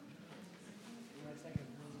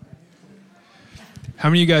How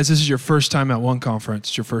many of you guys, this is your first time at one conference?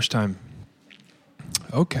 It's your first time.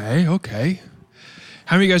 Okay.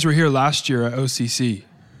 How many of you guys were here last year at OCC?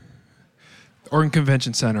 Oregon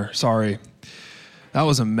Convention Center, sorry. That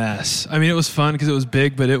was a mess. I mean, it was fun because it was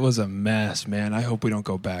big, but it was a mess, man. I hope we don't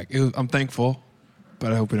go back. I'm thankful,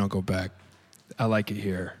 but I hope we don't go back. I like it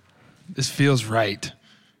here. This feels right.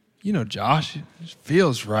 You know, Josh, it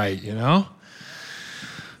feels right, you know?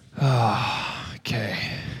 Okay.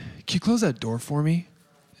 Can you close that door for me?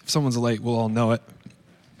 If someone's late, we'll all know it.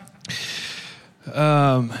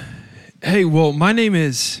 Hey, well, my name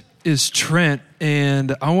is Trent,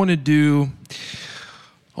 and I want to do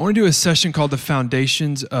a session called The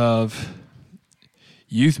Foundations of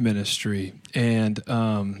Youth Ministry. And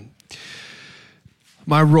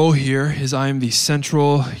my role here is I am the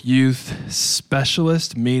Central Youth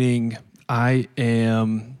Specialist, meaning I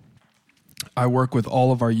work with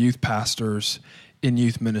all of our youth pastors in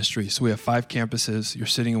youth ministry. So we have 5 campuses. You're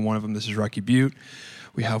sitting in one of them. This is Rocky Butte.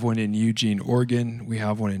 We have one in Eugene, Oregon. We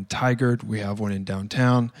have one in Tigard. We have one in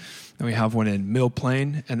downtown. And we have one in Mill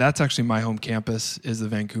Plain. And that's actually my home campus, is the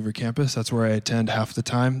Vancouver campus. That's where I attend half the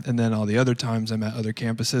time. And then all the other times I'm at other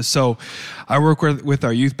campuses. So I work with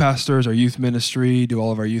our youth pastors, our youth ministry, do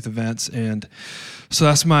all of our youth events. And so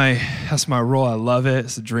that's my role. I love it.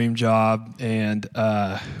 It's a dream job. And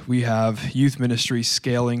we have youth ministry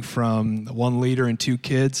scaling from 1 leader and 2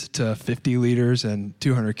 kids to 50 leaders and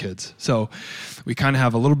 200 kids. So we kind of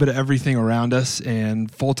have a little bit of everything around us, and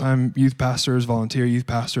full-time youth pastors, volunteer youth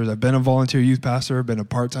pastors. I've been a volunteer youth pastor, been a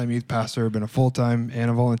part-time youth pastor, been a full-time and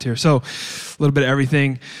a volunteer. So a little bit of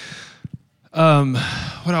everything.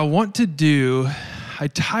 What I want to do, I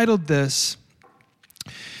titled this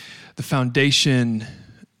The Foundation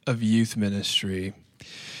of Youth Ministry.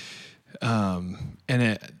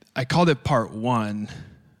 And I called it part 1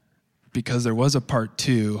 because there was a part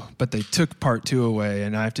 2, but they took part 2 away,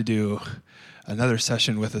 and I have to do another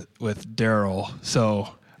session with Daryl. So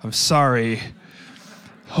I'm sorry.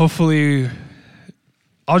 Hopefully,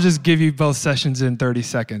 I'll just give you both sessions in 30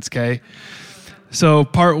 seconds, okay? So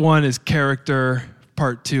part 1 is character.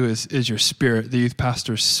 Part 2 is your spirit, the youth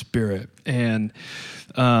pastor's spirit. And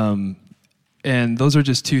those are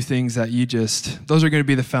just 2 things that those are going to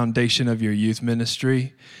be the foundation of your youth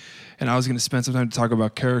ministry. And I was going to spend some time to talk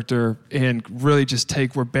about character and really just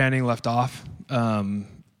take where Banning left off and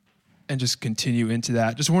just continue into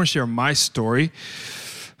that. Just want to share my story.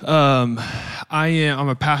 I'm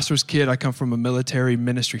a pastor's kid. I come from a military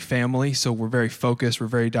ministry family, so we're very focused. We're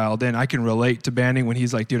very dialed in. I can relate to Banning when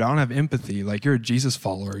he's like, dude, I don't have empathy. Like, you're a Jesus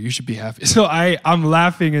follower. You should be happy. So I'm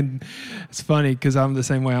laughing, and it's funny because I'm the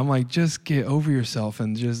same way. I'm like, just get over yourself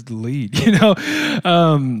and just lead, you know?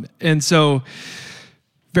 And so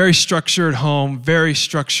very structured home, very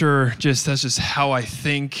structured, that's just how I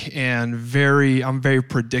think, and I'm very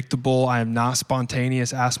predictable. I am not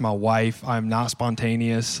spontaneous. Ask my wife. I'm not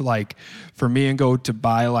spontaneous. Like, for me and go to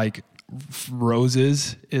buy like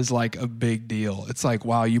roses is like a big deal. It's like,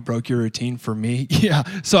 wow, you broke your routine for me. Yeah.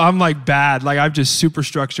 So I'm like bad. Like, I'm just super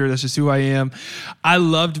structured. That's just who I am. I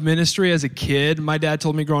loved ministry as a kid. My dad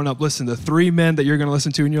told me growing up, listen, the 3 men that you're going to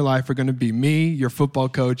listen to in your life are going to be me, your football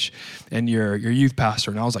coach, and your youth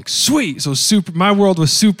pastor. And I was like, sweet. So my world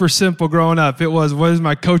was super simple growing up. It was, what is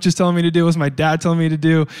my coaches telling me to do? What's my dad telling me to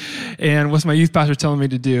do? And what's my youth pastor telling me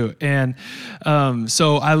to do? And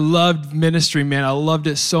so I loved ministry, man. I loved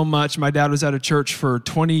it so much. My dad was at a church for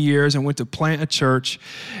 20 years and went to plant a church.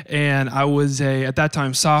 And I was at that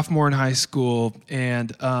time, sophomore in high school. And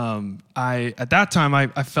at that time, I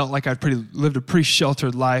felt like I'd lived a pretty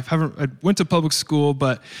sheltered life. I went to public school,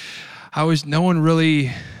 but no one really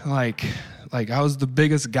like I was the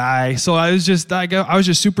biggest guy. So I was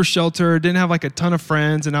just super sheltered, didn't have like a ton of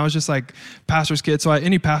friends. And I was just like pastor's kid. So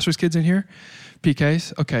any pastor's kids in here?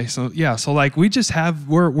 PKs? Okay. So yeah. So like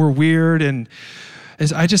we're weird, and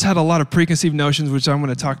I just had a lot of preconceived notions, which I'm going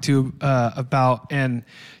to talk to about, and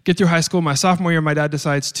get through high school. My sophomore year, my dad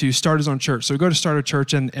decides to start his own church. So we go to start a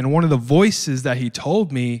church, and one of the voices that he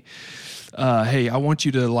told me, hey, I want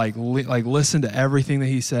you to like listen to everything that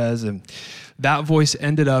he says. And that voice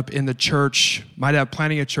ended up in the church. My dad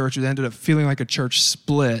planning a church, it ended up feeling like a church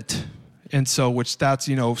split. And so, that's,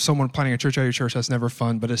 someone planning a church out of your church, that's never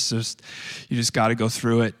fun, but it's just, you just got to go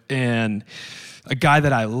through it. And a guy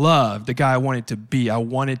that I loved, the guy I wanted to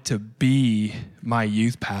be my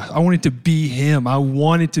youth pastor. I wanted to be him. I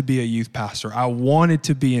wanted to be a youth pastor. I wanted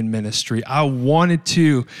to be in ministry. I wanted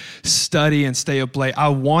to study and stay up late. I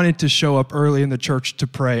wanted to show up early in the church to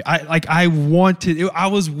pray. I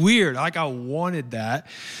was weird. Like, I wanted that.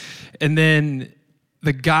 And then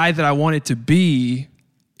the guy that I wanted to be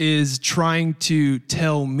is trying to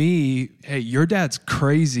tell me, hey, your dad's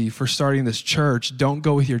crazy for starting this church. Don't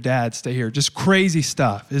go with your dad. Stay here. Just crazy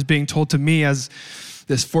stuff is being told to me as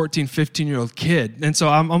this 14, 15-year-old kid. And so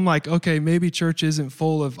I'm like, okay, maybe church isn't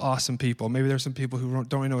full of awesome people. Maybe there's some people who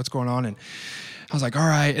don't even know what's going on. And I was like, all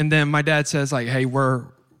right. And then my dad says, like, hey,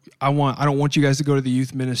 I don't want you guys to go to the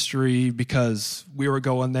youth ministry, because we were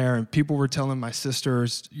going there and people were telling my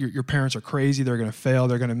sisters, your parents are crazy. They're going to fail.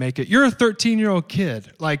 They're going to make it. You're a 13-year-old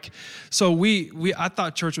kid. Like, so I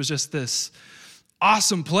thought church was just this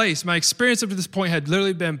awesome place. My experience up to this point had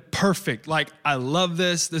literally been perfect. Like, I love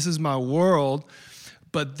this. This is my world.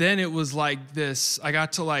 But then it was like this, I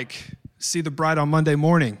got to like see the bride on Monday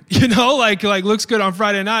morning, like looks good on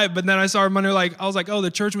Friday night. But then I saw her Monday, I was like, oh,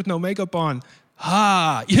 the church with no makeup on.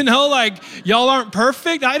 Like y'all aren't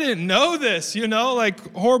perfect. I didn't know this,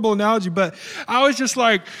 like horrible analogy. But I was just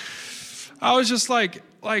like,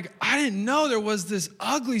 I didn't know there was this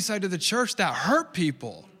ugly side of the church that hurt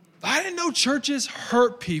people. I didn't know churches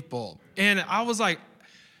hurt people. And I was like,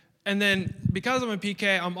 and then because I'm a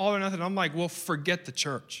PK, I'm all or nothing. I'm like, well, forget the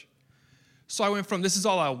church. So I went from this is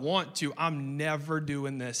all I want to I'm never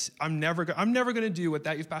doing this. I'm never going to do what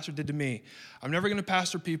that youth pastor did to me. I'm never going to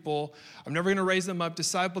pastor people. I'm never going to raise them up,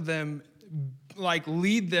 disciple them, like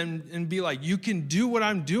lead them and be like, you can do what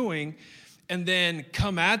I'm doing, and then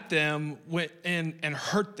come at them and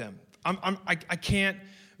hurt them. I can't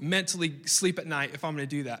mentally sleep at night if I'm going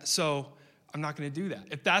to do that. So I'm not going to do that.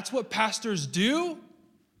 If that's what pastors do,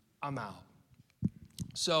 I'm out.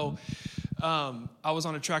 So I was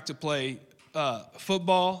on a track to play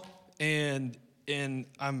football, and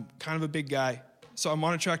I'm kind of a big guy. So I'm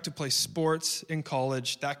on a track to play sports in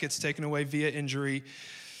college. That gets taken away via injury.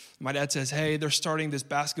 My dad says, hey, they're starting this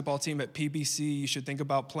basketball team at PBC. You should think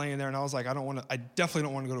about playing there. And I was like, I definitely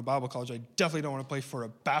don't want to go to Bible college. I definitely don't want to play for a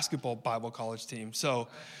basketball Bible college team. So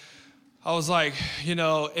I was like,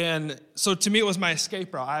 and so to me, it was my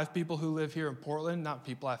escape route. I have people who live here in Portland, I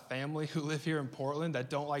have family who live here in Portland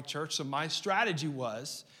that don't like church. So my strategy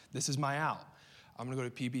was, this is my out. I'm going to go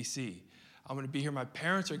to PBC. I'm going to be here. My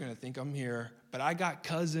parents are going to think I'm here, but I got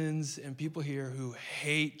cousins and people here who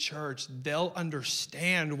hate church. They'll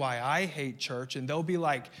understand why I hate church, and they'll be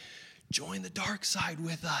like, join the dark side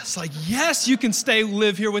with us. Like, yes, you can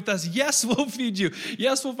live here with us. Yes, we'll feed you.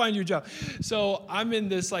 Yes, we'll find you a job. So I'm in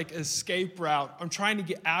this like escape route. I'm trying to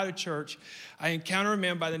get out of church. I encounter a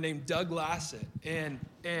man by the name Doug Lassett, and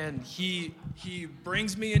he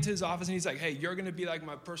brings me into his office, and he's like, hey, you're going to be like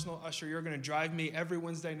my personal usher. You're going to drive me every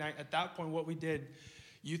Wednesday night. At that point, what we did,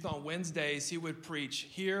 youth on Wednesdays, he would preach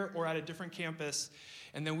here or at a different campus.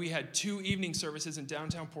 And then we had 2 evening services in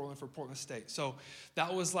downtown Portland for Portland State. So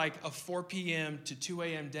that was like a 4 p.m. to 2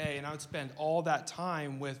 a.m. day. And I would spend all that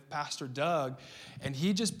time with Pastor Doug. And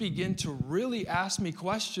he just began to really ask me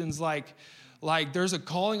questions like there's a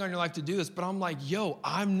calling on your life to do this. But I'm like, yo,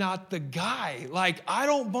 I'm not the guy. Like, I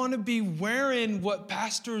don't want to be wearing what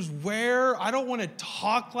pastors wear. I don't want to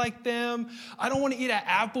talk like them. I don't want to eat at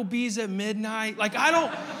Applebee's at midnight. I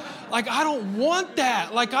don't want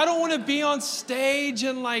that. I don't want to be on stage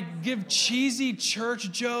and give cheesy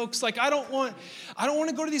church jokes. I don't want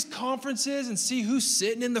to go to these conferences and see who's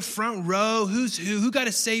sitting in the front row, who got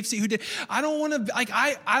a safe seat, who did. I don't want to,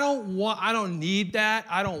 I don't need that.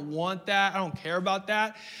 I don't want that. I don't care about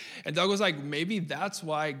that. And Doug was like, maybe that's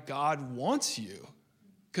why God wants you.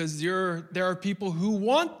 Because there are people who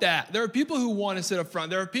want that. There are people who want to sit up front.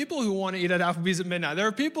 There are people who want to eat at Applebee's at midnight. There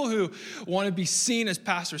are people who want to be seen as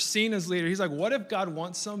pastor, seen as leader. He's like, what if God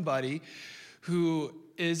wants somebody who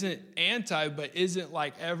isn't anti, but isn't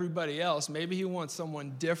like everybody else? Maybe he wants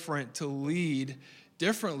someone different to lead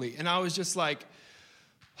differently. And I was just like,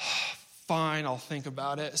 fine, I'll think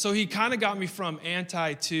about it. So he kind of got me from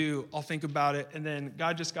anti to I'll think about it. And then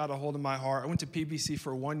God just got a hold of my heart. I went to PBC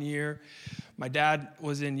for 1 year. My dad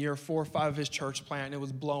was in year 4 or 5 of his church plant, and it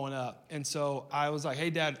was blowing up. And so I was like,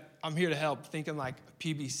 hey, Dad, I'm here to help. Thinking like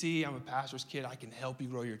PBC, I'm a pastor's kid. I can help you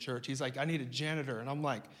grow your church. He's like, I need a janitor. And I'm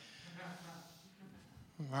like,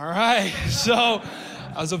 all right. So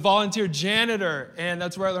I was a volunteer janitor, and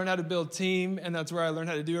that's where I learned how to build team, and that's where I learned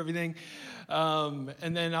how to do everything.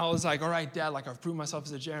 And then I was like, all right, Dad, I've proved myself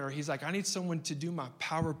as a janitor. He's like, I need someone to do my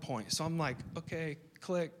PowerPoint. So I'm like, okay,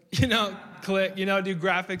 click, do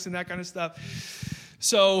graphics and that kind of stuff.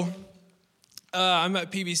 So I'm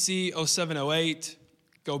at PBC 07, 08,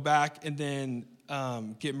 go back, and then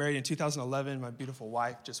get married in 2011. My beautiful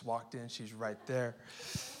wife just walked in. She's right there.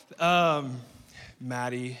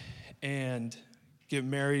 Maddie, and get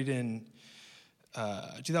married in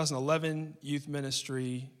 2011, youth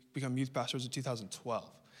ministry, become youth pastors in 2012.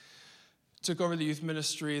 Took over the youth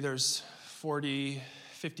ministry. There's 40,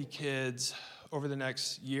 50 kids. Over the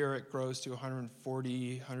next year, it grows to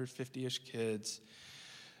 140, 150-ish kids.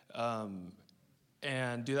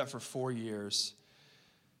 And do that for 4 years.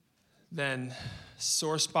 Then,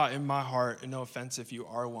 sore spot in my heart, and no offense if you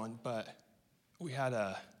are one, but we had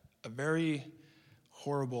a very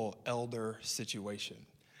horrible elder situation.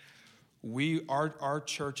 Our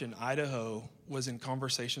church in Idaho was in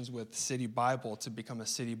conversations with City Bible to become a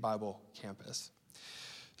City Bible campus.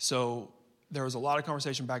 So there was a lot of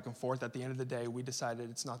conversation back and forth. At the end of the day, we decided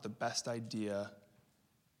it's not the best idea.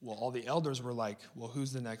 Well, all the elders were like, well,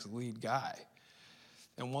 who's the next lead guy?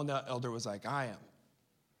 And one elder was like, I am.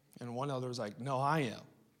 And one elder was like, no, I am.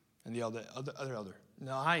 And the other elder,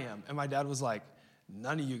 no, I am. And my dad was like,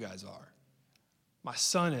 none of you guys are. My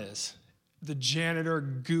son is. The janitor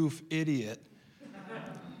goof idiot.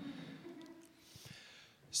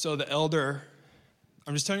 So the elder,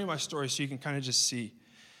 I'm just telling you my story so you can kind of just see.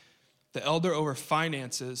 The elder over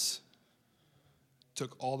finances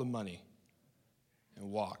took all the money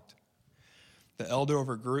and walked. The elder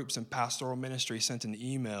over groups and pastoral ministry sent an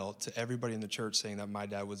email to everybody in the church saying that my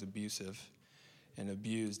dad was abusive and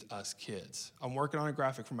abused us kids. I'm working on a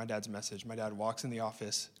graphic for my dad's message. My dad walks in the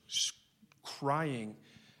office crying,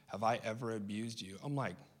 have I ever abused you? I'm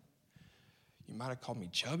like, you might have called me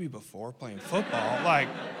chubby before playing football.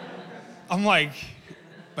 I'm like,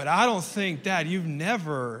 but I don't think, Dad, you've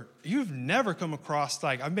never come across,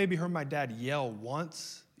 I maybe heard my dad yell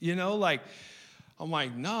once, I'm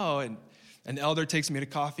like, no. And an elder takes me to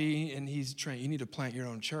coffee, and he's trained, you need to plant your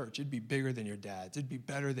own church. It'd be bigger than your dad's. It'd be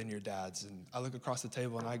better than your dad's. And I look across the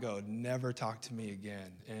table, and I go, never talk to me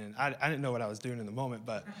again. And I didn't know what I was doing in the moment,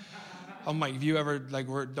 but I'm like, if you ever,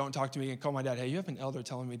 don't talk to me, and call my dad, hey, you have an elder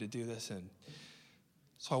telling me to do this. And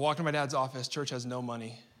so I walk to my dad's office. Church has no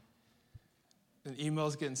money. An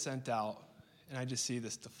email's getting sent out, and I just see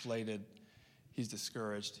this deflated. He's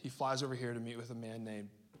discouraged. He flies over here to meet with a man named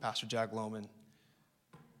Pastor Jack Lohman,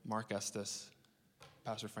 Mark Estes,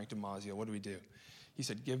 Pastor Frank DiMaggio. What do we do? He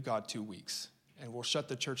said, give God 2 weeks, and we'll shut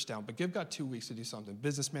the church down, but give God 2 weeks to do something.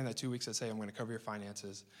 Businessman, that 2 weeks says, hey, I'm going to cover your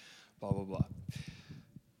finances, blah, blah, blah.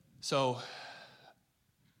 So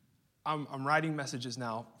I'm writing messages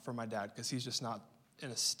now for my dad because he's just not in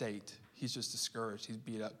a state. He's just discouraged. He's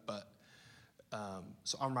beat up,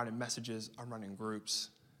 so I'm writing messages. I'm running groups.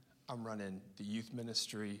 I'm running the youth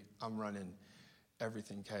ministry. I'm running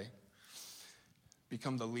everything, okay?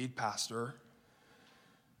 Become the lead pastor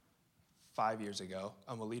 5 years ago.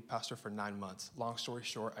 I'm a lead pastor for 9 months. Long story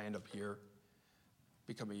short, I end up here,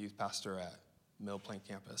 become a youth pastor at Mill Plain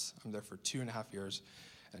campus. I'm there for 2.5 years,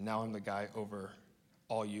 and now I'm the guy over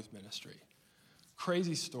all youth ministry.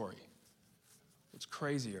 Crazy story. What's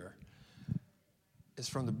crazier is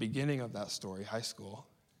from the beginning of that story, high school,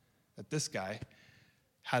 that this guy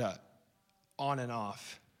had a on and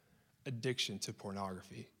off addiction to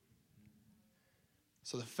pornography.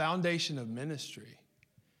 So the foundation of ministry,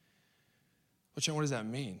 what does that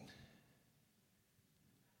mean?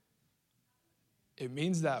 It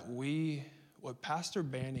means that what Pastor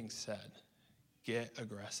Banning said, get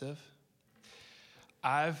aggressive.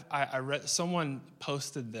 I read, someone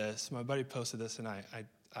posted this, my buddy posted this, and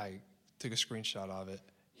I took a screenshot of it.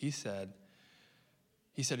 He said,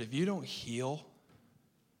 if you don't heal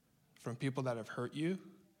from people that have hurt you,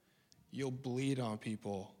 you'll bleed on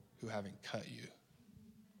people who haven't cut you.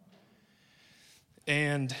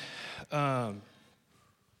 And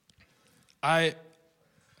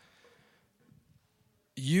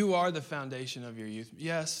you are the foundation of your youth.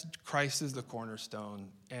 Yes, Christ is the cornerstone,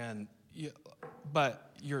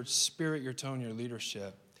 but your spirit, your tone, your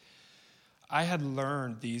leadership. I had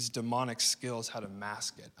learned these demonic skills, how to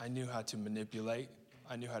mask it. I knew how to manipulate.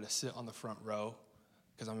 I knew how to sit on the front row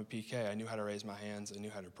because I'm a PK. I knew how to raise my hands. I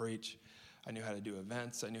knew how to preach. I knew how to do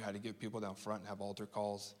events. I knew how to get people down front and have altar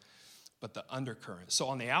calls. But the undercurrent. So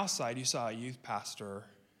on the outside, you saw a youth pastor,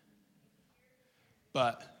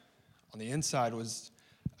 but on the inside was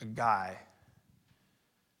a guy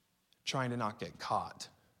trying to not get caught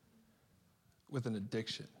with an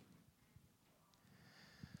addiction.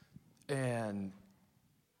 And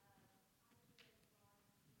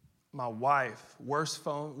my wife, worst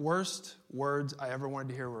words I ever wanted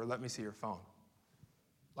to hear were, let me see your phone.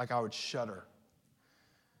 I would shudder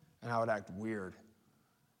and I would act weird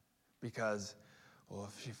because,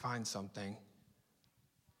 if she finds something.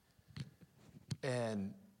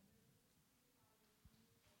 And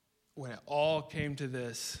when it all came to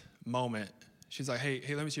this moment, she's like, hey,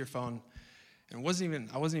 let me see your phone. And I wasn't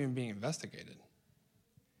even being investigated.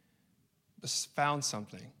 Just found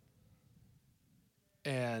something.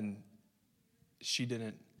 And she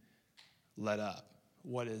didn't let up.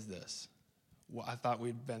 What is this? Well, I thought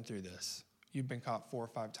we'd been through this. You've been caught 4 or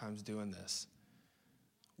 5 times doing this.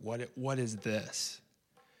 What is this?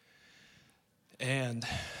 And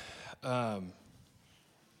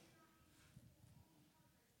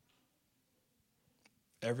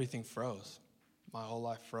everything froze. My whole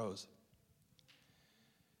life froze.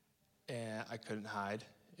 And I couldn't hide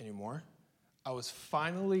anymore. I was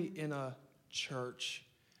finally in a church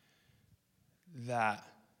that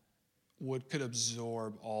could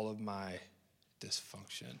absorb all of my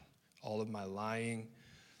dysfunction, all of my lying,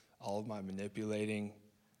 all of my manipulating,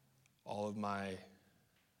 all of my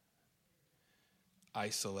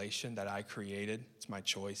isolation that I created. It's my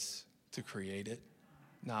choice to create it.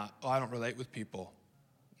 Not, I don't relate with people.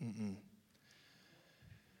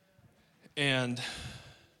 And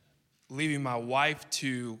leaving my wife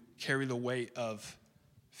to carry the weight of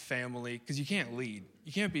family, because you can't lead.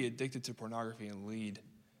 You can't be addicted to pornography and lead.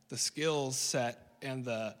 The skill set and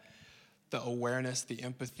the awareness, the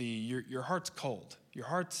empathy, your heart's cold. Your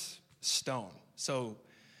heart's stone. So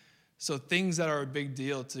things that are a big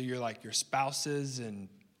deal to your spouses and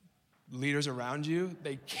leaders around you,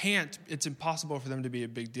 it's impossible for them to be a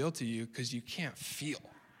big deal to you because you can't feel.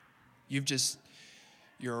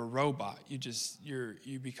 You're a robot.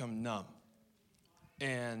 You become numb.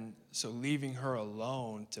 And so leaving her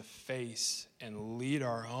alone to face and lead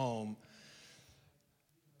our home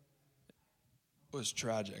was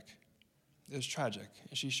tragic. It was tragic.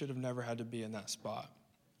 And she should have never had to be in that spot.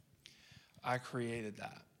 I created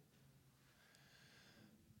that.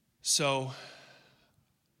 So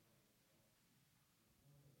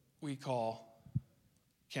we call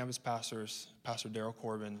campus pastors, Pastor Daryl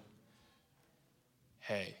Corbin.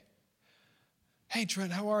 Hey,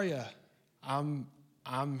 Trent, how are you?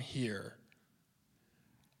 I'm here.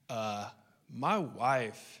 My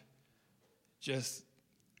wife just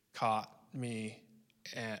caught me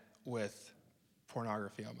with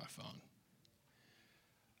pornography on my phone.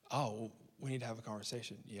 Oh, we need to have a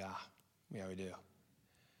conversation. Yeah, we do.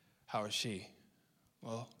 How is she?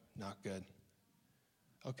 Well, not good.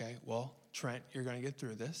 Okay, well, Trent, you're going to get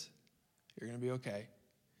through this. You're going to be okay.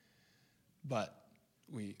 But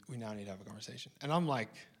we now need to have a conversation. And I'm like,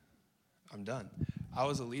 I'm done. I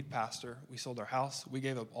was a lead pastor. We sold our house. We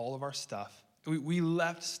gave up all of our stuff. We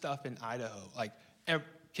left stuff in Idaho,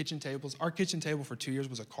 kitchen tables. Our kitchen table for 2 years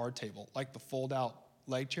was a card table, like the fold-out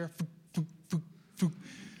leg chair.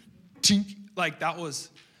 Like that was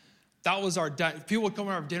our people would come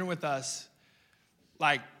over dinner with us.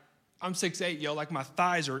 Like I'm 6'8", yo. Like my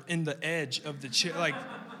thighs are in the edge of the chair. Like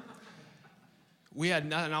we had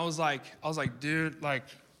nothing. I was like, dude, like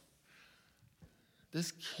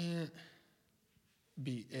this can't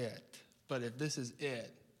be it. But if this is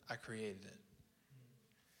it, I created it.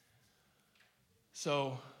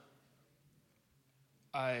 So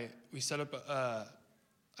we set up a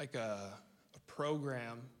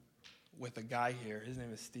program with a guy here. His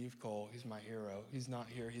name is Steve Cole. He's my hero. He's not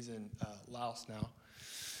here. He's in Laos now.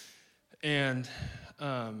 And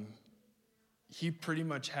he pretty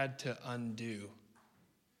much had to undo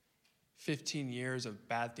 15 years of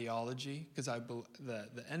bad theology because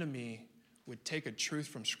the enemy would take a truth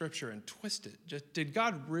from Scripture and twist it. Did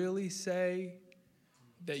God really say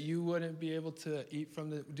that you wouldn't be able to eat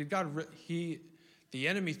from the? Did God? The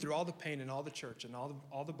enemy through all the pain and all the church and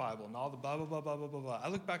all the Bible and all the blah blah blah blah blah blah blah. I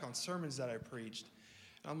look back on sermons that I preached,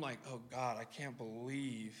 and I'm like, oh God, I can't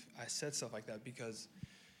believe I said stuff like that because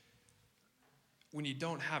when you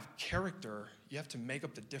don't have character, you have to make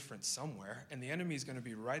up the difference somewhere, and the enemy is going to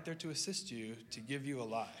be right there to assist you to give you a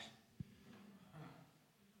lie.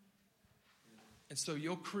 And so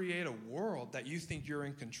you'll create a world that you think you're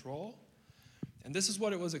in control. And this is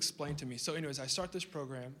what it was explained to me. So anyways, I start this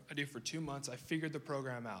program. I do it for 2 months. I figured the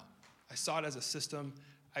program out. I saw it as a system.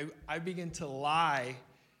 I begin to lie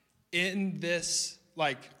in this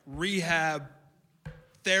rehab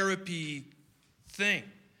therapy thing.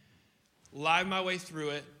 Lie my way through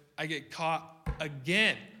it. I get caught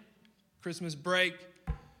again. Christmas break,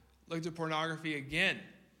 looked at pornography again.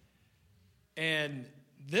 And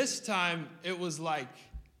this time it was like,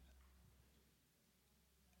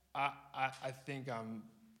 I think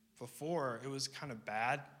before it was kind of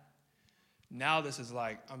bad. Now this is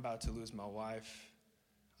like, I'm about to lose my wife.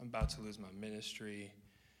 I'm about to lose my ministry.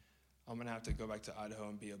 I'm going to have to go back to Idaho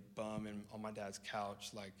and be a bum on my dad's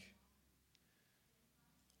couch. Like,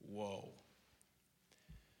 whoa.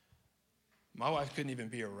 My wife couldn't even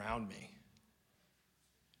be around me.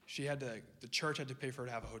 The church had to pay for her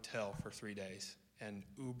to have a hotel for 3 days and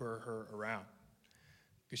Uber her around.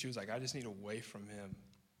 Because she was like, I just need away from him.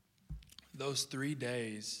 Those 3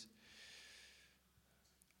 days,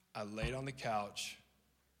 I laid on the couch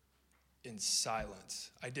in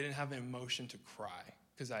silence. I didn't have an emotion to cry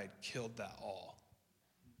because I had killed that all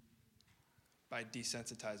by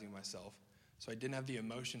desensitizing myself. So I didn't have the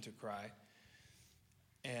emotion to cry.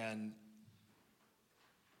 And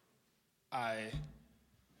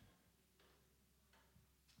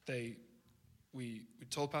we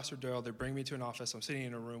told Pastor Darrell, they bring me to an office. I'm sitting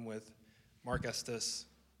in a room with Mark Estes,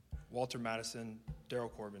 Walter Madison, Darrell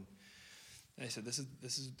Corbin. And they said, this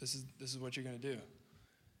is what you're going to do.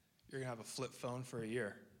 You're going to have a flip phone for a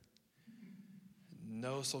year.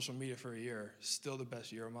 No social media for a year. Still the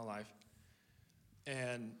best year of my life.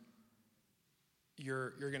 And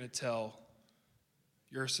you're going to tell,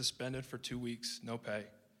 you're suspended for 2 weeks, no pay.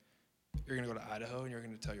 You're going to go to Idaho and you're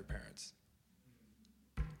going to tell your parents.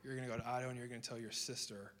 You're going to go to Idaho and you're going to tell your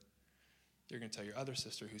sister. You're going to tell your other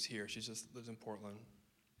sister who's here. She just lives in Portland.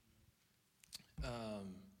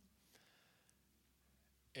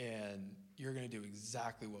 And you're going to do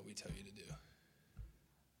exactly what we tell you to do.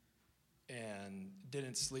 And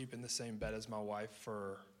didn't sleep in the same bed as my wife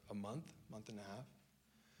for a month and a half.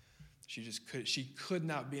 She could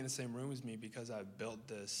not be in the same room as me because I built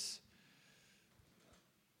this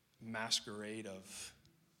masquerade of,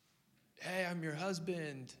 hey, I'm your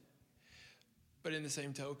husband, but in the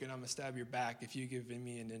same token, I'm going to stab your back if you give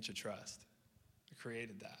me an inch of trust. I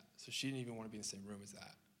created that. So she didn't even want to be in the same room as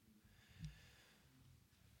that.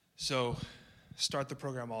 So start the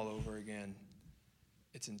program all over again.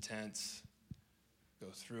 It's intense. Go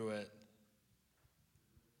through it.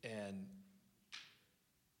 And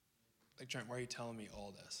like, Trent, why are you telling me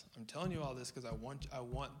all this? I'm telling you all this because I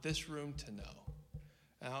want this room to know.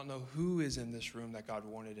 And I don't know who is in this room that God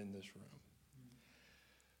wanted in this room.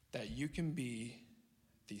 That you can be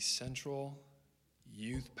the central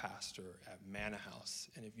youth pastor at Manna House.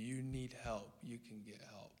 And if you need help, you can get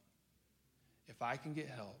help. If I can get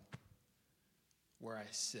help where I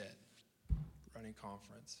sit, running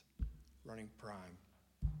conference, running Prime,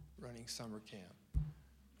 running summer camp,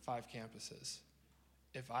 5 campuses.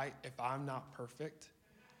 If I'm not perfect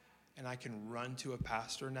and I can run to a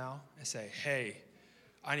pastor now and say, hey,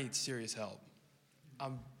 I need serious help.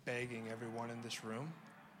 I'm begging everyone in this room,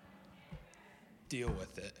 deal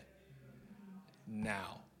with it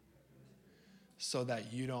now so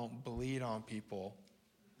that you don't bleed on people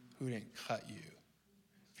who didn't cut you.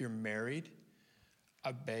 If you're married,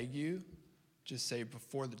 I beg you, just say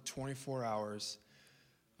before the 24 hours,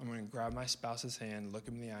 I'm going to grab my spouse's hand, look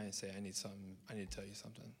him in the eye and say, I need to tell you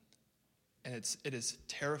something. And it is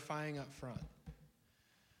terrifying up front,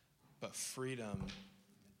 but freedom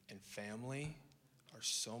and family are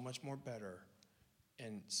so much more better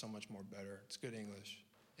and so much more better. It's good English.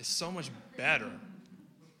 It's so much better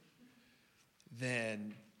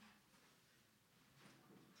than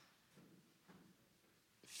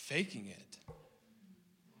faking it.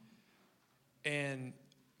 And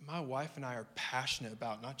my wife and I are passionate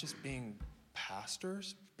about not just being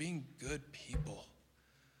pastors, being good people.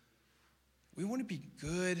 We want to be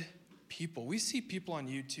good people. We see people on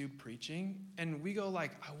YouTube preaching, and we go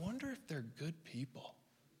like, I wonder if they're good people.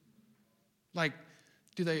 Like,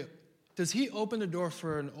 does he open the door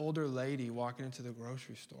for an older lady walking into the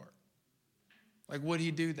grocery store? Like, would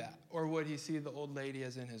he do that? Or would he see the old lady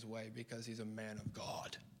as in his way because he's a man of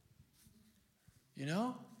God? You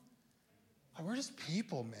know? We're just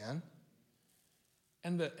people, man.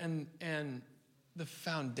 And the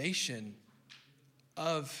foundation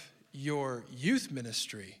of your youth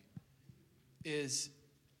ministry is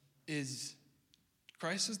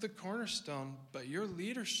Christ is the cornerstone, but your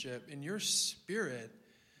leadership and your spirit,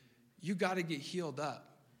 you got to get healed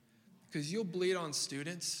up. Because you'll bleed on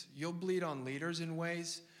students, you'll bleed on leaders in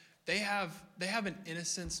ways. They have an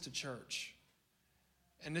innocence to church.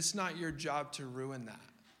 And it's not your job to ruin that.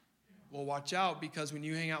 Well, watch out, because when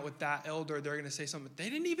you hang out with that elder, they're going to say something. They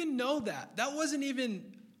didn't even know that. That wasn't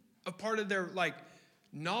even a part of their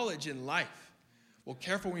knowledge in life. Well,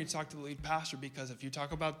 careful when you talk to the lead pastor, because if you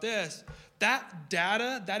talk about this, that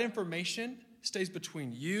data, that information stays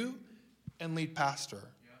between you and lead pastor.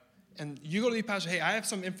 Yeah. And you go to lead pastor, hey, I have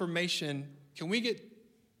some information. Can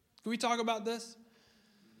we talk about this?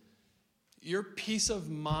 Your peace of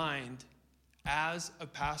mind as a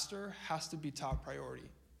pastor has to be top priority.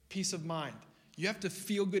 Peace of mind. You have to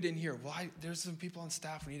feel good in here. Well, there's some people on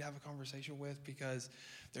staff we need to have a conversation with because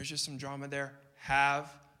there's just some drama there.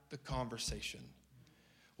 Have the conversation.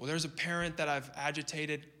 Well, there's a parent that I've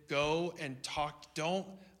agitated. Go and talk. Don't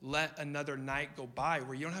let another night go by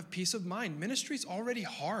where you don't have peace of mind. Ministry's already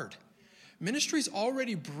hard. Ministry's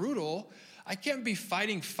already brutal. I can't be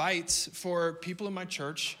fighting fights for people in my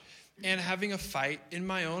church and having a fight in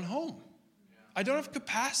my own home. I don't have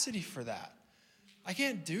capacity for that. I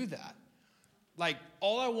can't do that. Like,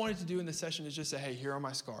 all I wanted to do in this session is just say, hey, here are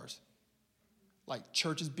my scars. Like,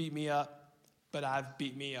 church has beat me up, but I've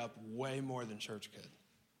beat me up way more than church could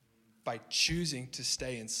by choosing to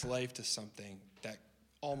stay enslaved to something that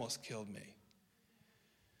almost killed me.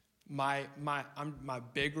 My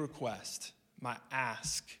big request, my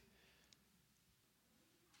ask,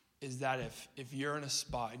 is that if you're in a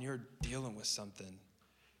spot and you're dealing with something,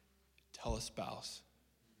 tell a spouse.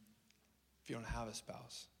 If you don't have a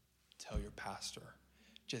spouse, tell your pastor.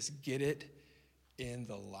 Just get it in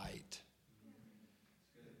the light.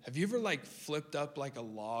 Have you ever flipped up like a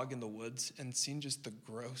log in the woods and seen just the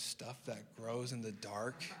gross stuff that grows in the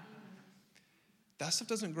dark? That stuff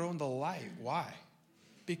doesn't grow in the light. Why?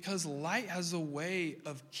 Because light has a way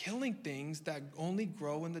of killing things that only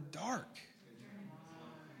grow in the dark.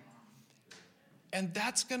 And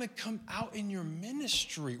that's going to come out in your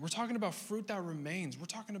ministry. We're talking about fruit that remains. We're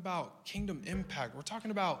talking about kingdom impact. We're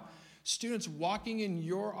talking about students walking in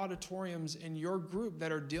your auditoriums in your group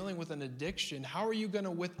that are dealing with an addiction. How are you going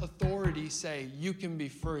to, with authority, say, you can be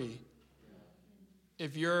free?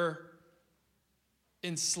 If you're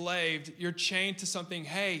enslaved, you're chained to something,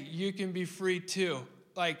 hey, you can be free too.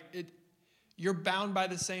 You're bound by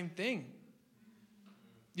the same thing.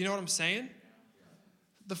 You know what I'm saying?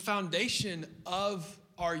 The foundation of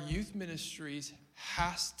our youth ministries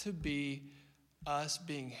has to be us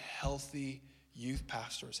being healthy youth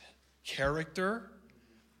pastors. Character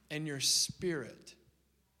and your spirit.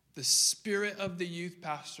 The spirit of the youth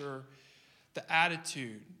pastor, the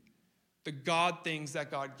attitude, the God things that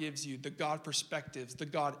God gives you, the God perspectives, the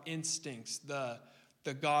God instincts, the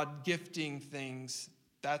God gifting things.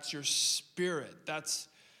 That's your spirit.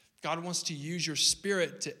 God wants to use your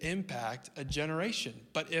spirit to impact a generation.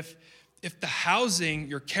 But if the housing,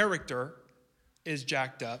 your character, is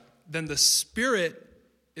jacked up, then the spirit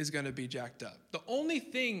is going to be jacked up. The only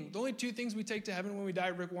two things we take to heaven when we die,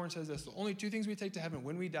 Rick Warren says this, the only two things we take to heaven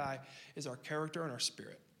when we die is our character and our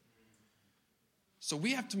spirit. So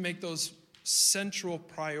we have to make those central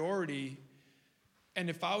priority.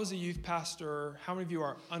 And if I was a youth pastor, how many of you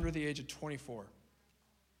are under the age of 24?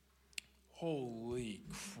 Holy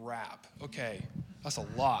crap. Okay, that's a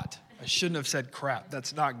lot. I shouldn't have said crap.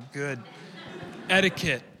 That's not good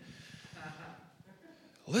etiquette.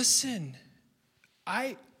 Listen,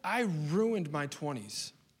 I ruined my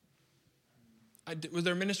 20s. Was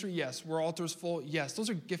there ministry? Yes. Were altars full? Yes. Those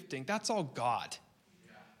are gifting. That's all God.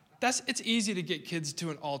 It's easy to get kids to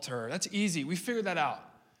an altar. That's easy. We figured that out.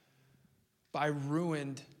 But I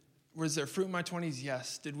ruined. Was there fruit in my 20s?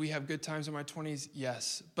 Yes. Did we have good times in my 20s?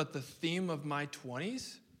 Yes. But the theme of my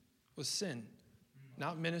 20s was sin.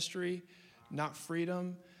 Not ministry, not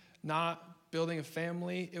freedom, not building a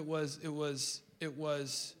family. It was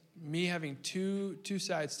me having two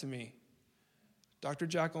sides to me. Dr.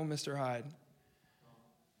 Jekyll and Mr. Hyde.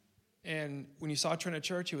 And when you saw Trent at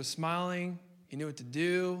church, he was smiling. He knew what to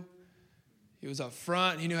do. He was up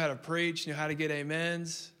front. He knew how to preach, knew how to get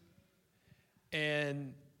amens.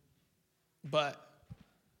 But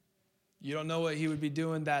you don't know what he would be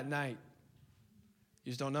doing that night. You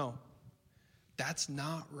just don't know. That's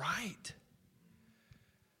not right.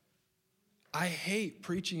 I hate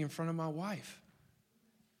preaching in front of my wife.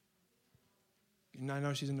 And I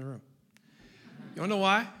know she's in the room. You want to know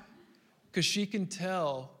why? Because she can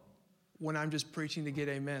tell when I'm just preaching to get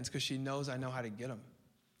amens, because she knows I know how to get them.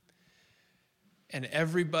 And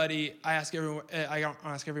everybody, I don't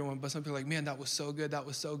ask everyone, but some people are like, man, that was so good, that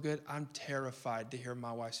was so good. I'm terrified to hear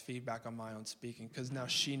my wife's feedback on my own speaking, because now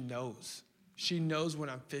she knows. She knows when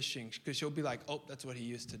I'm fishing, because she'll be like, oh, that's what he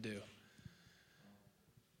used to do.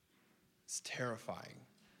 It's terrifying,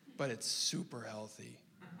 but it's super healthy.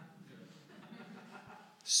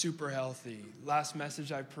 Super healthy. Last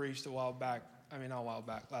message I preached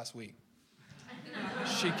last week.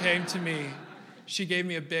 She came to me. She gave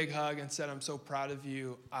me a big hug and said, I'm so proud of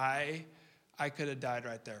you. I could have died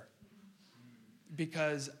right there.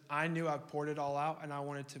 Because I knew I poured it all out, and I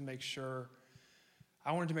wanted to make sure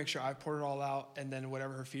I poured it all out, and then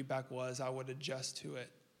whatever her feedback was, I would adjust to it.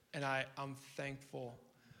 And I'm thankful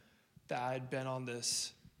that I had been on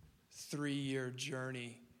this 3-year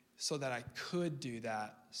journey so that I could do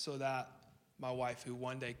that, so that my wife, who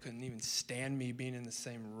one day couldn't even stand me being in the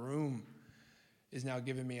same room, is now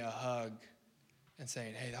giving me a hug and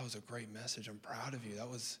saying, hey, that was a great message. I'm proud of you. That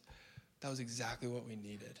was exactly what we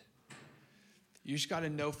needed. You just got to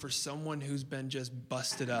know, for someone who's been just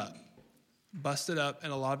busted up,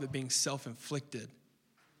 and a lot of it being self-inflicted,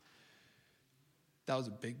 that was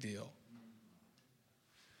a big deal.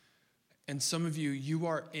 And some of you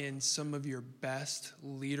are in some of your best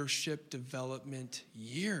leadership development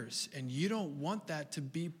years, and you don't want that to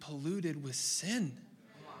be polluted with sin.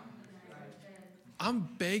 I'm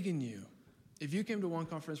begging you. If you came to one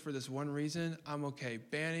conference for this one reason, I'm okay.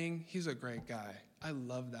 Banning, he's a great guy. I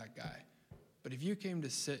love that guy. But if you came to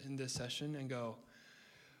sit in this session and go,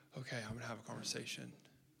 okay, I'm going to have a conversation,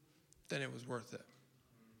 then it was worth it.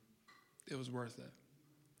 It was worth it.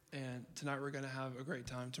 And tonight we're going to have a great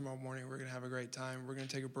time. Tomorrow morning we're going to have a great time. We're going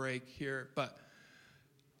to take a break here. But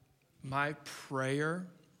my prayer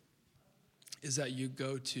is that you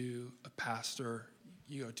go to a pastor,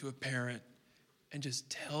 you go to a parent, and just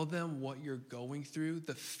tell them what you're going through,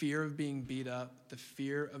 the fear of being beat up, the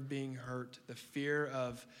fear of being hurt, the fear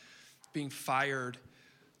of being fired.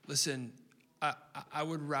 Listen, I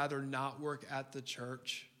would rather not work at the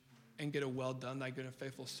church and get a well done, thy good and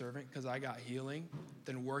faithful servant, because I got healing,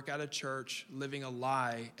 than work at a church living a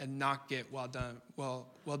lie and not get well done,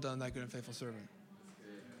 thy good and faithful servant.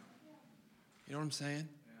 You know what I'm saying?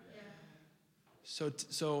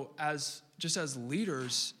 So as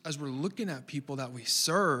leaders, as we're looking at people that we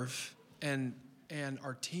serve and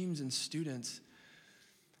our teams and students,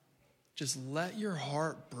 just let your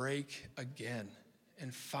heart break again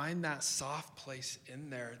and find that soft place in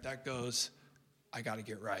there that goes, I got to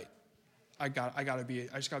get right. I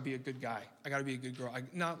just got to be a good guy. I got to be a good girl.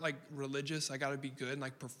 Not like religious. I got to be good and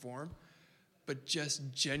like perform, but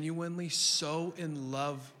just genuinely so in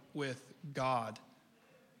love with God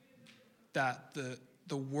that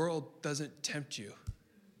the world doesn't tempt you,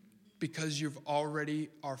 because you've already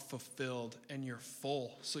are fulfilled and you're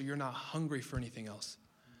full, so you're not hungry for anything else.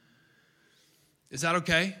 Is that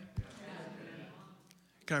okay?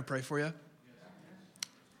 Can I pray for you?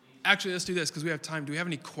 Actually, let's do this because we have time. Do we have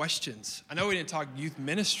any questions? I know we didn't talk youth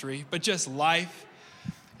ministry, but just life,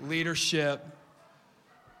 leadership.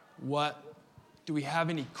 What? Do we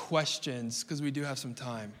have any questions? Because we do have some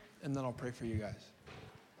time, and then I'll pray for you guys.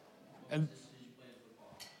 And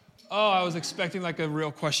I was expecting like a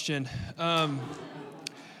real question. I mean,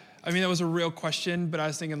 that was a real question, but I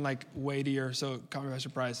was thinking like weightier, so caught me by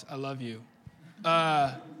surprise. I love you.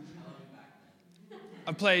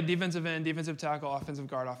 I played defensive end, defensive tackle, offensive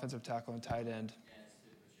guard, offensive tackle, and tight end.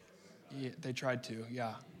 Yeah, they tried to,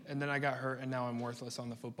 yeah. And then I got hurt, and now I'm worthless on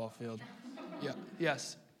the football field. Yeah.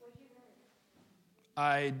 Yes.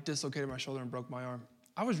 I dislocated my shoulder and broke my arm.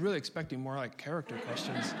 I was really expecting more like character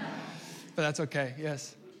questions, but that's okay.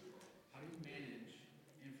 Yes. How do you manage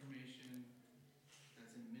information that's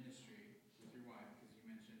in ministry with your wife? Because you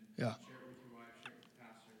mentioned share it with your wife, share it with the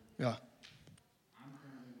pastor. Yeah. I'm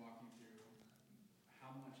currently walking through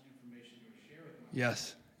how much information do I share with my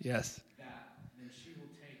Yes. wife. Yes. That then she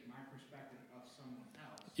will take my perspective of someone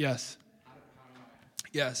else. Yes. How do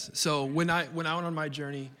I? Yes. So when I went on my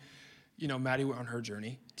journey, Maddie went on her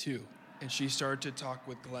journey too, and she started to talk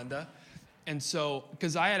with Glenda. And so,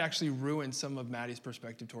 because I had actually ruined some of Maddie's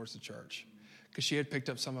perspective towards the church, because she had picked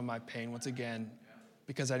up some of my pain. Once again,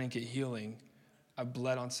 because I didn't get healing, I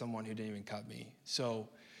bled on someone who didn't even cut me. So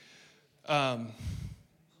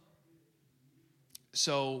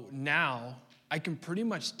now I can pretty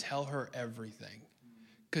much tell her everything,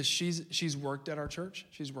 because she's worked at our church.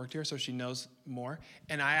 She's worked here, so she knows more.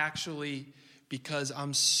 And I actually, because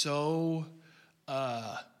I'm so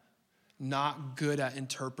not good at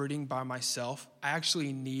interpreting by myself, I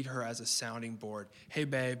actually need her as a sounding board. Hey,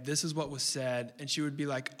 babe, this is what was said. And she would be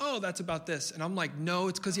like, oh, that's about this. And I'm like, no,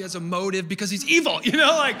 it's because he has a motive, because he's evil,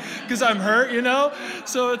 because I'm hurt,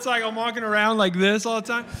 So it's like I'm walking around like this all the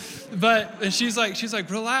time. And she's like,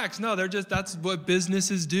 relax. No, that's what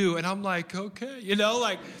businesses do. And I'm like, okay,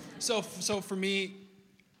 so for me,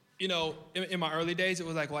 in my early days, it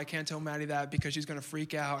was like, well, I can't tell Maddie that because she's going to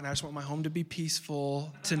freak out, and I just want my home to be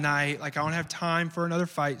peaceful tonight. Like, I don't have time for another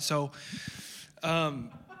fight. So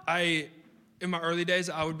in my early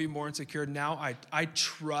days, I would be more insecure. Now I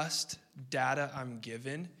trust data I'm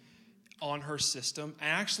given on her system. I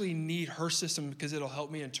actually need her system because it'll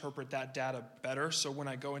help me interpret that data better. So when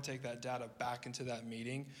I go and take that data back into that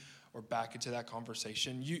meeting or back into that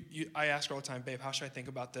conversation, I ask her all the time, babe, how should I think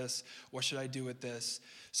about this? What should I do with this?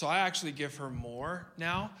 So I actually give her more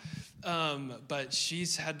now, but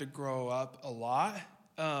she's had to grow up a lot,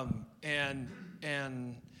 and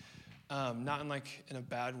not in a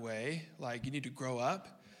bad way. Like, you need to grow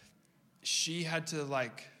up. She had to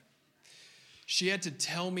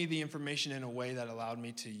tell me the information in a way that allowed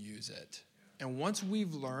me to use it. And once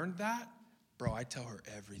we've learned that, bro, I tell her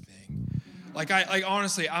everything.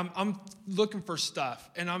 Honestly, I'm looking for stuff,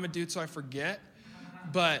 and I'm a dude, so I forget.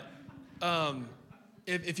 But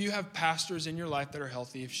if you have pastors in your life that are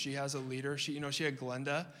healthy, if she has a leader, she had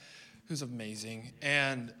Glenda, who's amazing.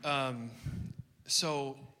 And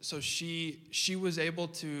so she was able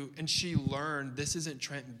to, and she learned this isn't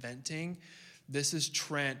Trent venting. This is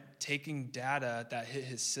Trent taking data that hit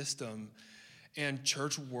his system. And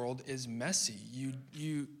church world is messy.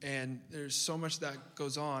 And there's so much that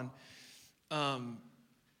goes on.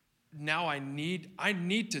 Now I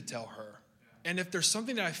need to tell her. And if there's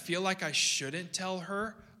something that I feel like I shouldn't tell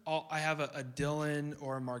her, I have a Dylan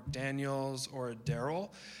or a Mark Daniels or a Daryl.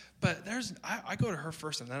 But I go to her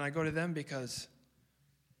first and then I go to them because,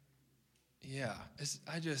 yeah,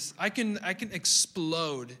 I can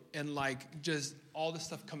explode and like just all this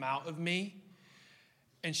stuff come out of me.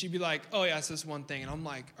 And she'd be like, oh yeah, it's this one thing. And I'm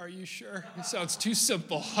like, are you sure? It sounds too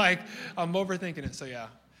simple. Like I'm overthinking it. So yeah.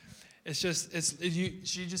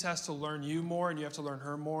 She just has to learn you more, and you have to learn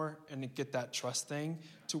her more, and to get that trust thing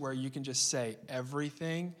to where you can just say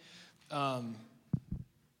everything.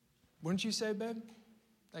 Wouldn't you say, babe?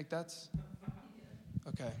 Like that's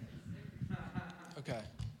okay. Okay.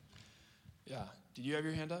 Yeah. Did you have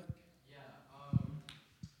your hand up? Yeah.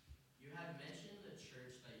 You had mentioned the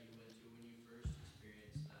church that you went to when you first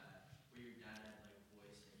experienced that, where your dad had like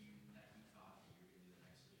voice that he thought that you were going to be the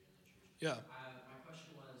next leader in the church. Yeah.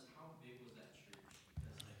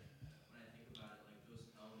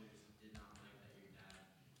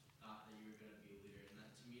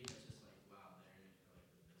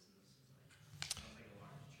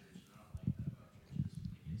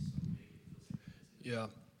 Yeah,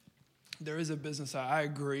 there is a business side. I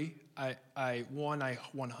agree. I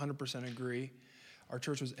 100% agree. Our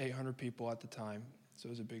church was 800 people at the time, so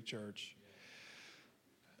it was a big church.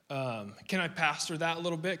 Can I pastor that a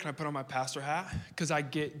little bit? Can I put on my pastor hat? Because I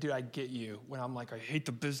get you when I'm like, I hate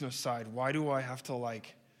the business side. Why do we have to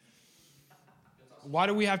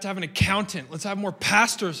have an accountant? Let's have more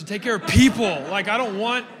pastors to take care of people. Like, I don't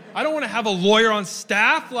want to have a lawyer on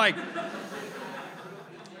staff. Like,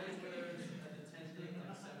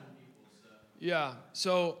 yeah.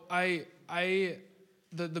 So the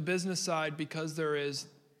business side, because there is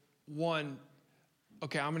one.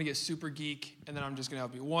 Okay, I'm going to get super geek, and then I'm just going to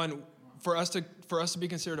help you. One, for us to be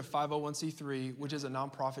considered a 501c3, which is a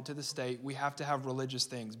nonprofit to the state, we have to have religious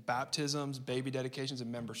things: baptisms, baby dedications,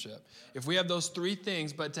 and membership. If we have those three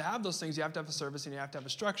things, but to have those things, you have to have a service, and you have to have a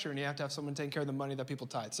structure, and you have to have someone taking care of the money that people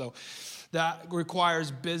tithe. So that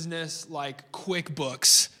requires business like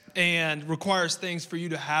QuickBooks, and requires things for you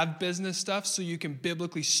to have business stuff so you can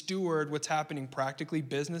biblically steward what's happening practically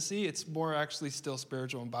businessy. It's more actually still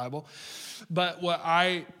spiritual and Bible. But what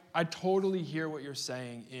I totally hear what you're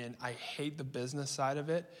saying, and I hate the business side of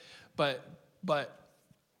it, but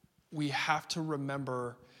we have to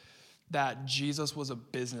remember that Jesus was a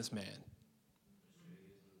businessman.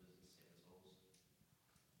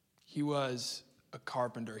 He was a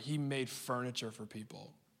carpenter. He made furniture for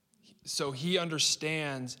people. So he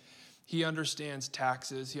understands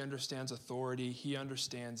taxes, he understands authority, he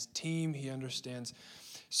understands team, he understands.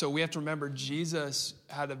 So we have to remember Jesus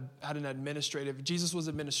Jesus was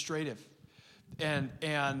administrative. And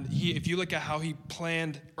if you look at how he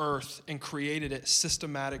planned earth and created it,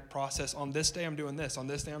 systematic process. On this day I'm doing this, on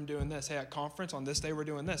this day I'm doing this. Hey, at conference, on this day we're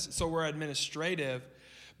doing this. So we're administrative.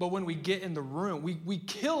 But when we get in the room, we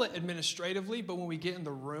kill it administratively, but when we get in the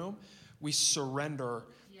room, we surrender.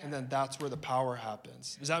 And then that's where the power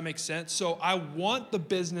happens. Does that make sense? So I want the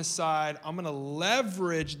business side. I'm going to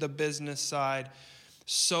leverage the business side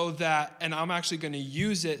so that, and I'm actually going to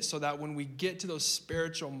use it so that when we get to those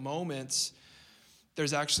spiritual moments,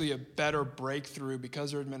 there's actually a better breakthrough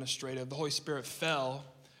because they're administrative. The Holy Spirit fell,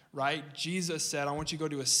 right? Jesus said, I want you to go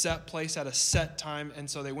to a set place at a set time. And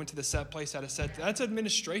so they went to the set place at a set time. That's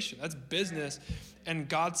administration. That's business. And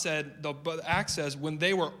God said, the Acts says, when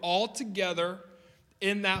they were all together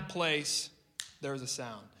in that place, there was a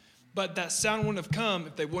sound. But that sound wouldn't have come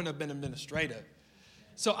if they wouldn't have been administrative.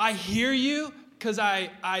 So I hear you because I've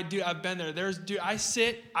been there. I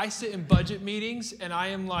sit in budget meetings and I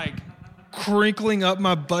am like crinkling up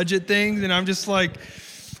my budget things and I'm just like,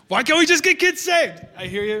 why can't we just get kids saved? I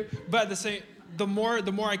hear you. But the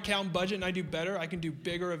more I count budget and I do better, I can do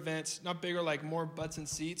bigger events, not bigger, like more butts and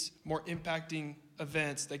seats, more impacting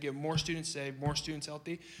events that get more students saved, more students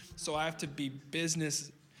healthy. So I have to be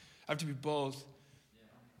business. I have to be both,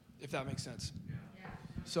 if that makes sense. Yeah.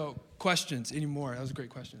 So questions, any more? That was a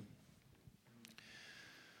great question.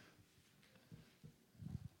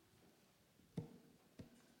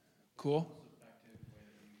 Cool.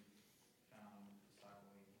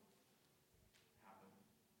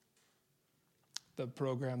 The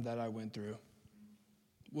program that I went through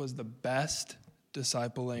was the best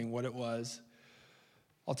discipling. What it was,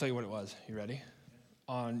 I'll tell you what it was. You ready?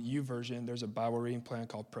 on YouVersion, there's a Bible reading plan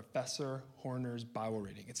called Professor Horner's Bible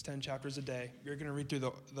Reading. It's 10 chapters a day. You're going to read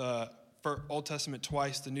through the Old Testament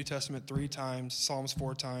twice, the New Testament 3 times, Psalms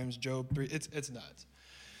 4 times, Job 3. It's nuts.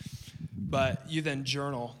 But you then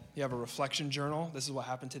journal. You have a reflection journal. This is what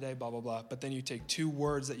happened today, blah, blah, blah. But then you take 2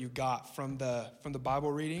 words that you got from the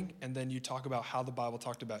Bible reading, and then you talk about how the Bible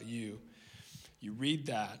talked about you. You read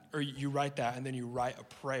that, or you write that, and then you write a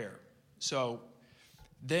prayer. So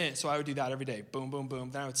I would do that every day. Boom, boom,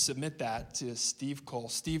 boom. Then I would submit that to Steve Cole.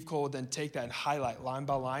 Steve Cole would then take that and highlight line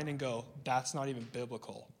by line and go, that's not even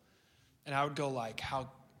biblical. And I would go like,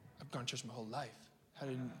 how, I've gone to church my whole life. How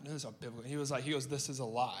did you know this is not biblical? He goes, this is a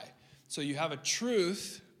lie. So you have a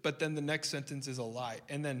truth, but then the next sentence is a lie.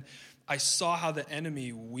 And then I saw how the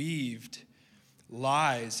enemy weaved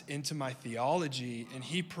lies into my theology, and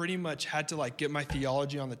he pretty much had to like get my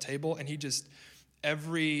theology on the table, and he just,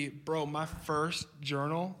 my first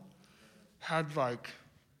journal had like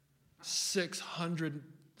 600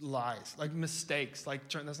 lies, like mistakes, like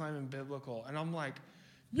that's not even biblical. And I'm like,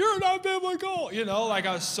 you're not biblical, like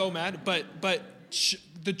I was so mad. But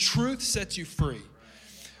the truth sets you free.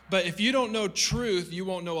 But if you don't know truth, you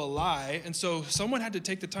won't know a lie. And so someone had to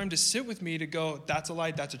take the time to sit with me to go, that's a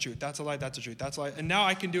lie, that's a truth, that's a lie, that's a truth, that's a lie. And now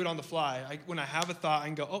I can do it on the fly. When I have a thought, I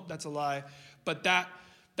can go, oh, that's a lie. But that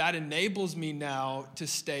enables me now to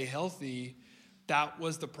stay healthy. That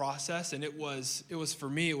was the process. And it was for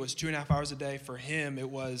me, it was 2.5 hours a day. For him, it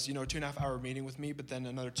was, 2.5 hour meeting with me, but then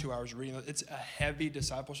another 2 hours reading. It's a heavy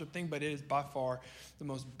discipleship thing, but it is by far the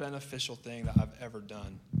most beneficial thing that I've ever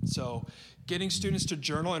done. So getting students to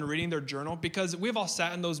journal and reading their journal, because we've all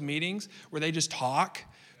sat in those meetings where they just talk,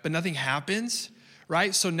 but nothing happens.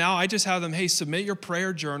 Right? So now I just have them, hey, submit your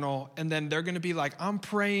prayer journal, and then they're going to be like, I'm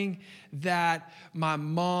praying that my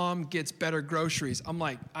mom gets better groceries. I'm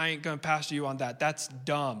like, I ain't going to pastor you on that. That's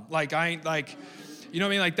dumb. Like, I ain't like, you know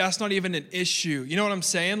what I mean? Like, that's not even an issue. You know what I'm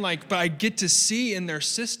saying? Like, but I get to see in their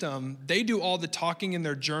system, they do all the talking in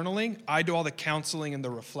their journaling. I do all the counseling and the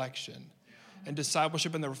reflection. And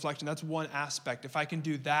discipleship and the reflection, that's one aspect. If I can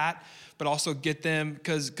do that, but also get them,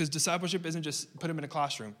 because discipleship isn't just put them in a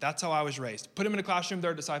classroom. That's how I was raised. Put them in a classroom,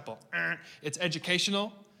 they're a disciple. It's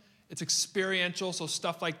educational, it's experiential, so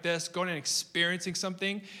stuff like this, going and experiencing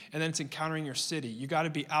something, and then it's encountering your city. You got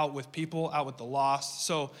to be out with people, out with the lost.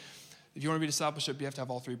 So if you want to be discipleship, you have to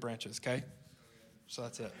have all 3 branches, okay? So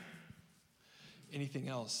that's it. Anything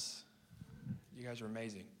else? You guys are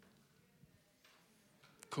amazing.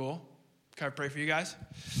 Cool. Can I pray for you guys?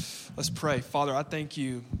 Let's pray. Father, I thank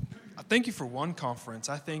you. I thank you for One Conference.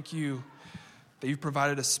 I thank you that you've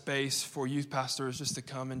provided a space for youth pastors just to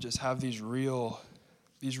come and just have these real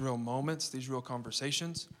moments, these real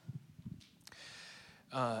conversations,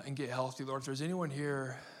 and get healthy. Lord, if there's anyone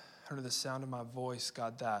here under the sound of my voice,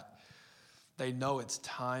 God, that they know it's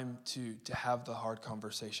time to have the hard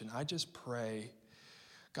conversation, I just pray,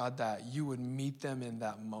 God, that you would meet them in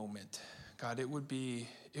that moment. God, it would be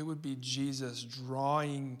Jesus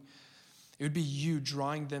it would be you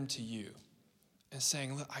drawing them to you and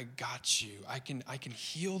saying, look, I got you. I can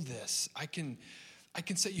heal this. I can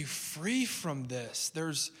set you free from this.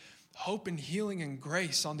 There's hope and healing and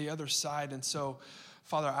grace on the other side. And so,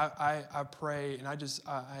 Father, I pray, and I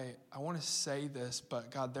want to say this, but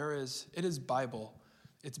God, it is Bible.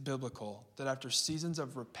 It's biblical that after seasons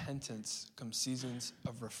of repentance come seasons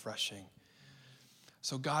of refreshing.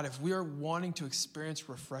 So God, if we are wanting to experience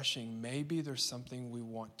refreshing, maybe there's something we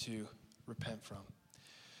want to repent from.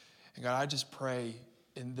 And God, I just pray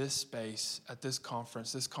in this space, at this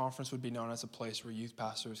conference would be known as a place where youth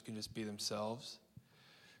pastors can just be themselves,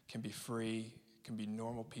 can be free, can be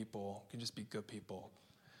normal people, can just be good people.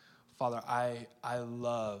 Father, I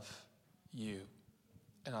love you,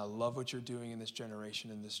 and I love what you're doing in this generation,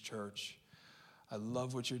 in this church. I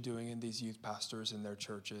love what you're doing in these youth pastors in their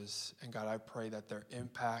churches. And God, I pray that their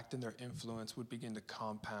impact and their influence would begin to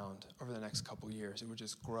compound over the next couple years. It would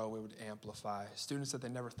just grow. It would amplify. Students that they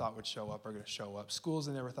never thought would show up are going to show up. Schools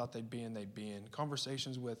they never thought they'd be in.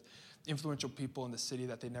 Conversations with influential people in the city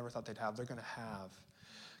that they never thought they'd have, they're going to have.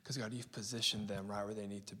 Because, God, you've positioned them right where they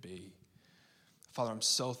need to be. Father, I'm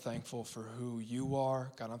so thankful for who you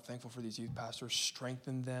are. God, I'm thankful for these youth pastors.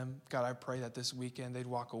 Strengthen them. God, I pray that this weekend they'd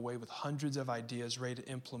walk away with hundreds of ideas ready to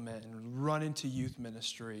implement and run into youth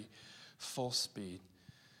ministry full speed.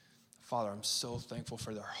 Father, I'm so thankful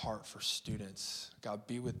for their heart for students. God,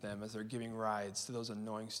 be with them as they're giving rides to those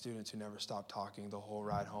annoying students who never stop talking the whole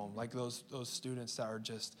ride home. Like those students that are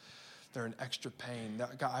just, they're in extra pain.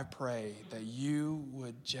 God, I pray that you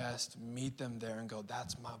would just meet them there and go,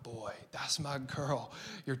 that's my boy, that's my girl.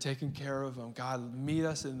 You're taking care of them. God, meet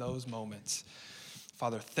us in those moments.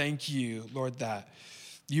 Father, thank you, Lord, that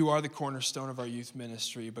You are the cornerstone of our youth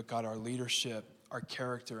ministry, but God, our leadership, our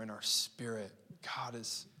character, and our spirit, God,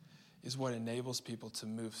 is what enables people to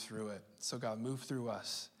move through it. So God, move through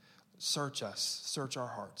us. Search our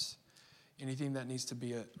hearts. Anything that needs to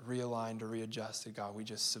be realigned or readjusted, God, we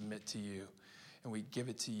just submit to you, and we give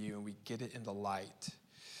it to you, and we get it in the light.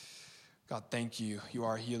 God, thank you. You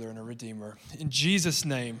are a healer and a redeemer. In Jesus'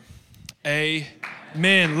 name,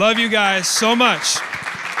 amen. Love you guys so much.